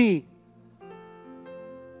 me,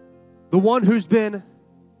 the one who's been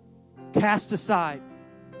cast aside,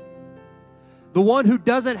 the one who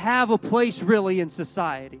doesn't have a place really in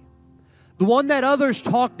society, the one that others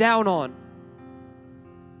talk down on,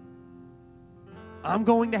 I'm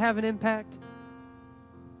going to have an impact.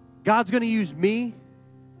 God's going to use me.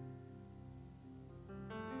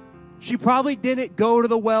 She probably didn't go to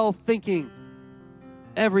the well thinking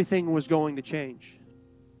everything was going to change.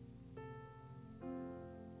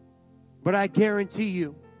 But I guarantee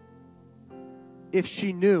you, if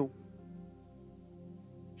she knew,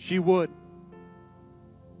 she would.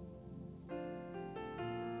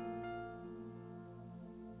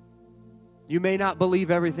 You may not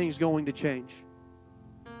believe everything's going to change.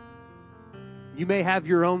 You may have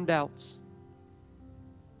your own doubts.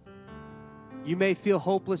 You may feel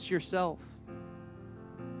hopeless yourself.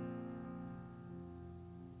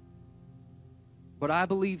 But I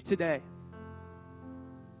believe today,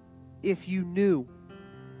 if you knew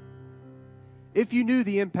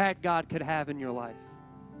the impact God could have in your life,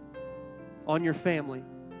 on your family,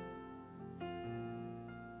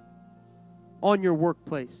 on your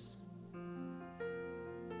workplace,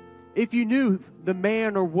 if you knew the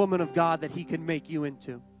man or woman of God that He could make you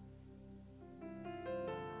into,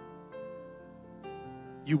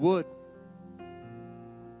 you would.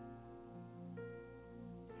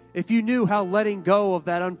 If you knew how letting go of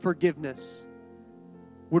that unforgiveness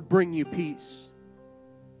would bring you peace,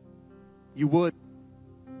 you would.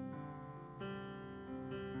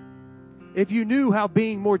 If you knew how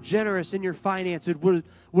being more generous in your finances would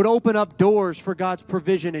open up doors for God's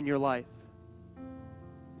provision in your life,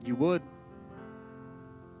 you would.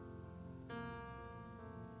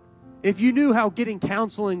 If you knew how getting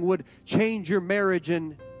counseling would change your marriage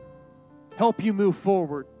and help you move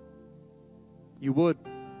forward, you would.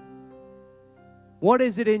 What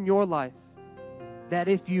is it in your life that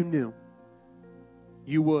if you knew,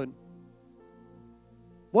 you would?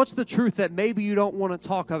 What's the truth that maybe you don't want to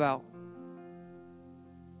talk about?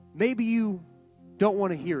 Maybe you don't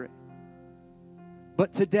want to hear it.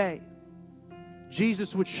 But today,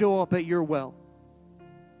 Jesus would show up at your well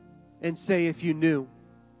and say, if you knew,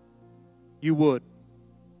 you would.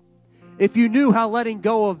 If you knew how letting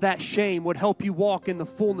go of that shame would help you walk in the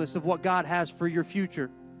fullness of what God has for your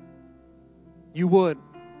future, you would.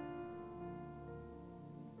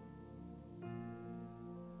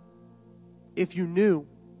 If you knew,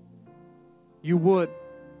 you would.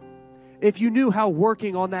 If you knew how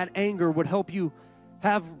working on that anger would help you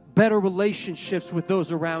have better relationships with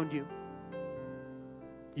those around you,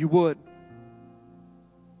 you would.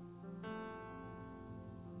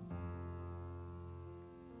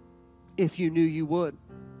 If you knew, you would.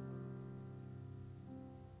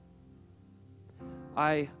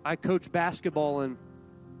 I coach basketball, and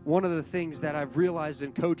one of the things that I've realized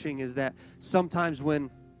in coaching is that sometimes when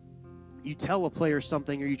you tell a player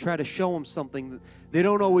something or you try to show them something, they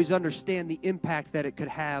don't always understand the impact that it could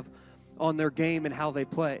have on their game and how they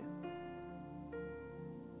play.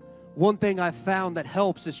 One thing I've found that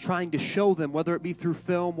helps is trying to show them, whether it be through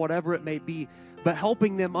film, whatever it may be, but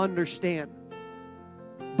helping them understand.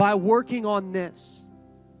 By working on this,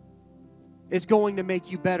 it's going to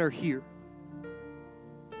make you better here.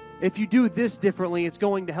 If you do this differently, it's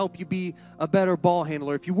going to help you be a better ball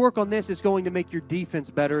handler. If you work on this, it's going to make your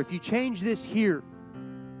defense better. If you change this here,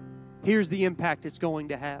 here's the impact it's going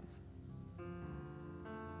to have.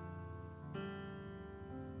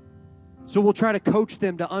 So we'll try to coach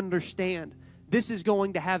them to understand this is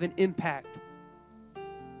going to have an impact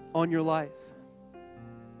on your life.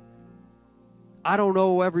 I don't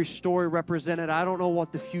know every story represented. I don't know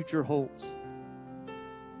what the future holds.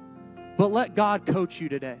 But let God coach you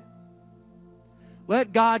today.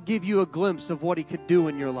 Let God give you a glimpse of what He could do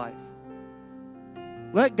in your life.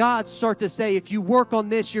 Let God start to say, if you work on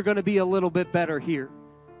this, you're going to be a little bit better here.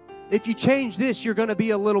 If you change this, you're going to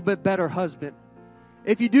be a little bit better husband.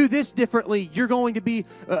 If you do this differently, you're going to be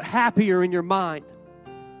happier in your mind.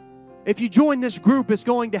 If you join this group, it's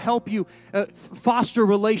going to help you foster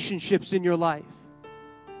relationships in your life.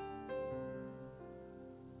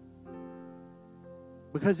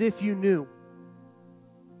 Because if you knew,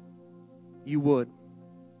 you would.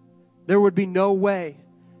 There would be no way.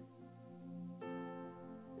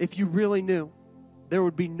 If you really knew, there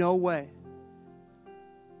would be no way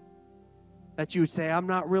that you would say, I'm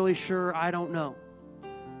not really sure, I don't know.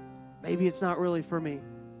 Maybe it's not really for me.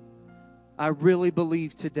 I really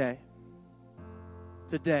believe today,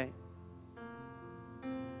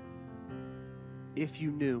 if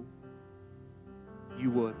you knew, you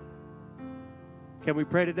would. Can we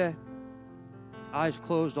pray today? Eyes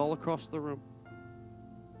closed all across the room.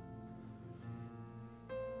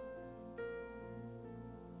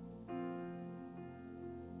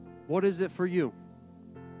 What is it for you?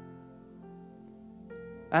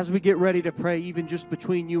 As we get ready to pray, even just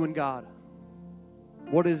between you and God,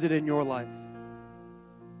 what is it in your life?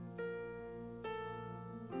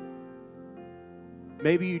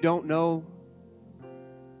 Maybe you don't know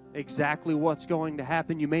exactly what's going to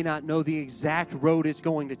happen. You may not know the exact road it's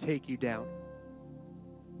going to take you down.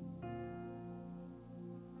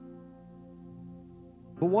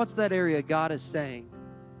 But what's that area God is saying?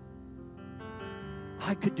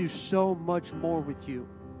 I could do so much more with you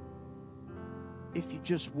if you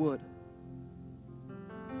just would.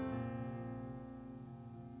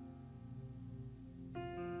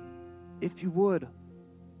 If you would.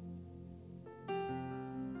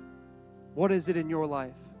 What is it in your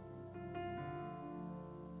life?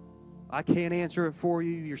 I can't answer it for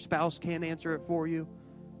you. Your spouse can't answer it for you.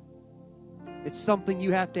 It's something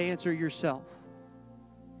you have to answer yourself.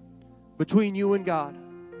 Between you and God.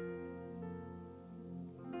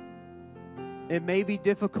 It may be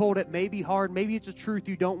difficult, it may be hard, maybe it's a truth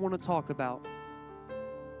you don't want to talk about.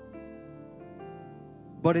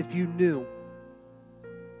 But if you knew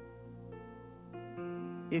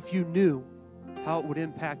how it would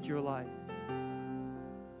impact your life,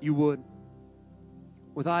 you would.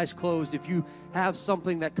 With eyes closed, if you have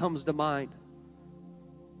something that comes to mind,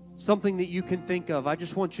 something that you can think of, I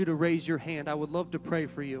just want you to raise your hand. I would love to pray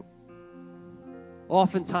for you.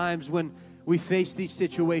 Oftentimes when we face these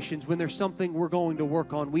situations, when there's something we're going to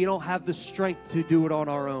work on, we don't have the strength to do it on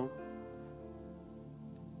our own.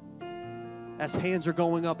 As hands are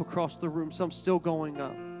going up across the room, some still going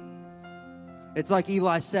up. It's like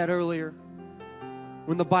Eli said earlier,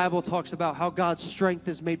 when the Bible talks about how God's strength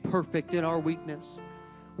is made perfect in our weakness.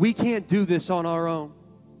 We can't do this on our own.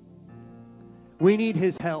 We need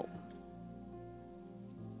His help.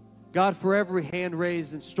 God, for every hand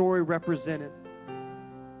raised and story represented,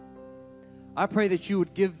 I pray that you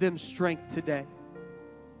would give them strength today.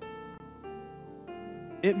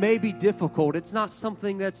 It may be difficult. It's not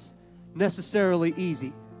something that's necessarily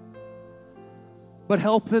easy. But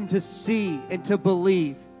help them to see and to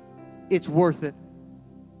believe it's worth it.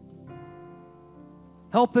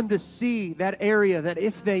 Help them to see that area that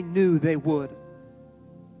if they knew, they would.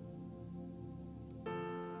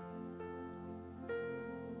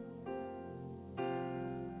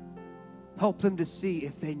 Help them to see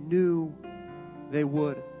if they knew, they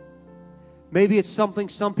would. Maybe it's something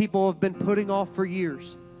some people have been putting off for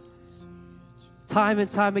years. Time and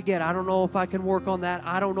time again, I don't know if I can work on that.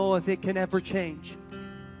 I don't know if it can ever change.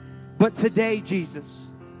 But today, Jesus,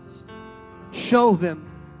 show them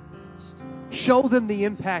the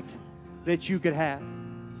impact that you could have.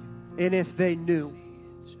 And if they knew,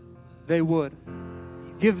 they would.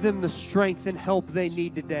 Give them the strength and help they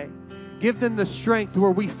need today. Give them the strength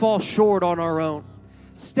where we fall short on our own.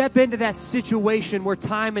 Step into that situation where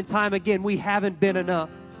time and time again we haven't been enough.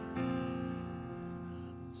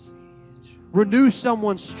 Renew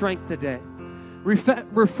someone's strength today.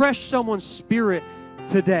 Refresh someone's spirit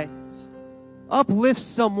today. Uplift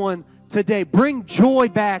someone today. Bring joy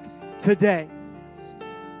back today.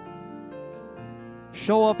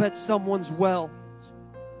 Show up at someone's well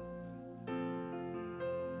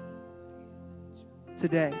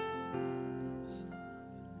today.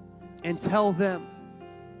 And tell them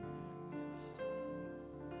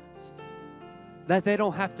that they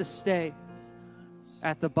don't have to stay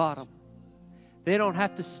at the bottom. They don't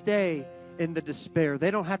have to stay in the despair.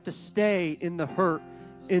 They don't have to stay in the hurt,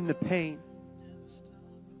 in the pain.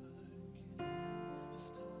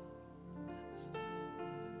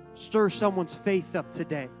 Stir someone's faith up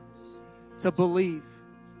today to believe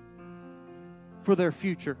for their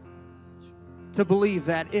future. To believe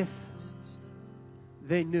that if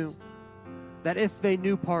they knew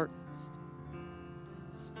part.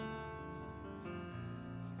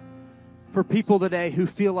 For people today who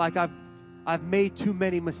feel like I've made too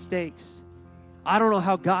many mistakes. I don't know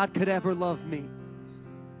how God could ever love me.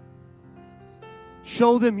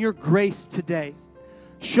 Show them your grace today.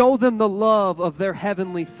 Show them the love of their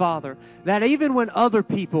Heavenly Father. That even when other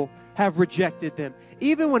people have rejected them,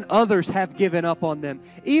 even when others have given up on them,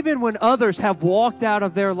 even when others have walked out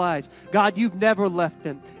of their lives, God, you've never left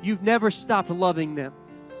them. You've never stopped loving them.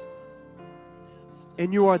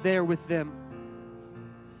 And you are there with them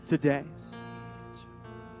today.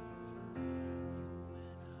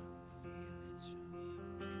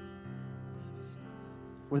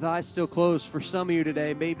 With eyes still closed, for some of you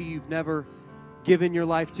today, maybe you've never given your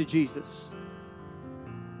life to Jesus.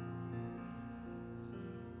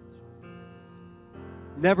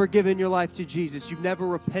 Never given your life to Jesus. You've never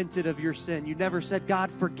repented of your sin. You never said, God,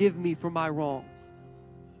 forgive me for my wrong.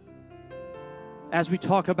 As we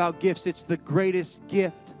talk about gifts, it's the greatest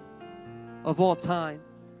gift of all time.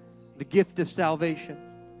 The gift of salvation.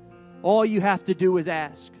 All you have to do is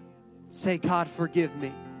ask. Say, God, forgive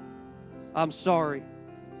me. I'm sorry.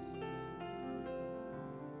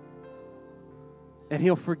 And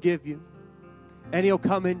He'll forgive you. And He'll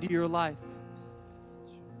come into your life.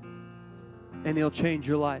 And He'll change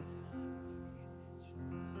your life.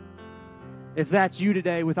 If that's you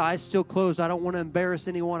today with eyes still closed, I don't want to embarrass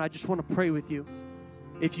anyone. I just want to pray with you.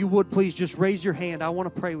 If you would, please just raise your hand. I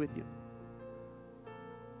want to pray with you.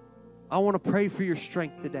 I want to pray for your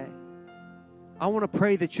strength today. I want to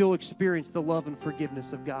pray that you'll experience the love and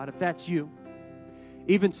forgiveness of God. If that's you.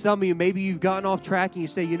 Even some of you, maybe you've gotten off track and you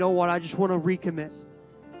say, you know what, I just want to recommit.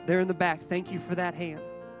 There in the back, thank you for that hand.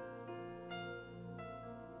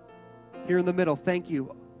 Here in the middle, thank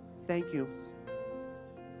you. Thank you.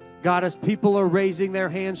 God, as people are raising their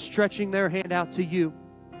hands, stretching their hand out to you,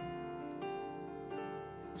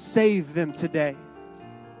 save them today.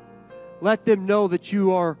 Let them know that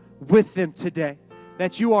you are with them today,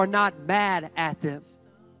 that you are not mad at them.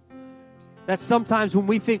 That sometimes when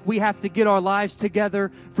we think we have to get our lives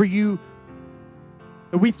together for you,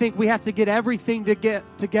 we think we have to get everything to get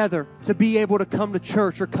together to be able to come to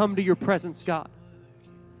church or come to your presence, God.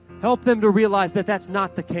 Help them to realize that that's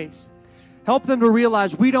not the case. Help them to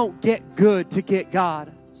realize we don't get good to get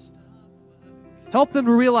God. Help them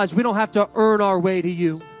to realize we don't have to earn our way to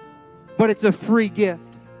you, but it's a free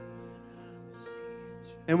gift.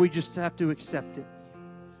 And we just have to accept it.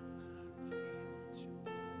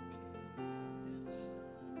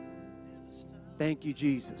 Thank you,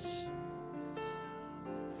 Jesus.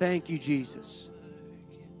 Thank you, Jesus.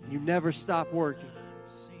 You never stop working.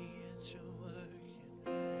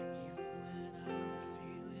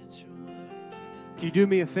 Can you do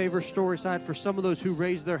me a favor, Storyside, for some of those who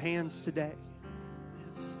raised their hands today?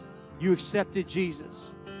 You accepted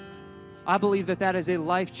Jesus. I believe that that is a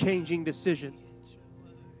life-changing decision.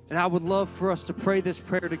 And I would love for us to pray this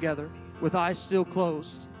prayer together with eyes still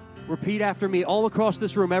closed. Repeat after me all across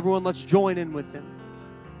this room. Everyone, let's join in with them.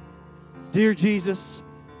 Dear Jesus,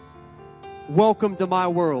 welcome to my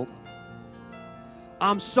world.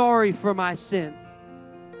 I'm sorry for my sin.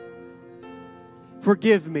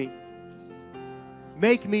 Forgive me.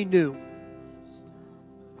 Make me new.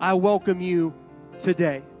 I welcome you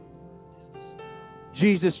today.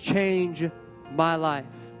 Jesus, change my life.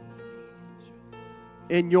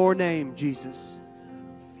 In your name, Jesus.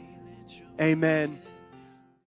 Amen.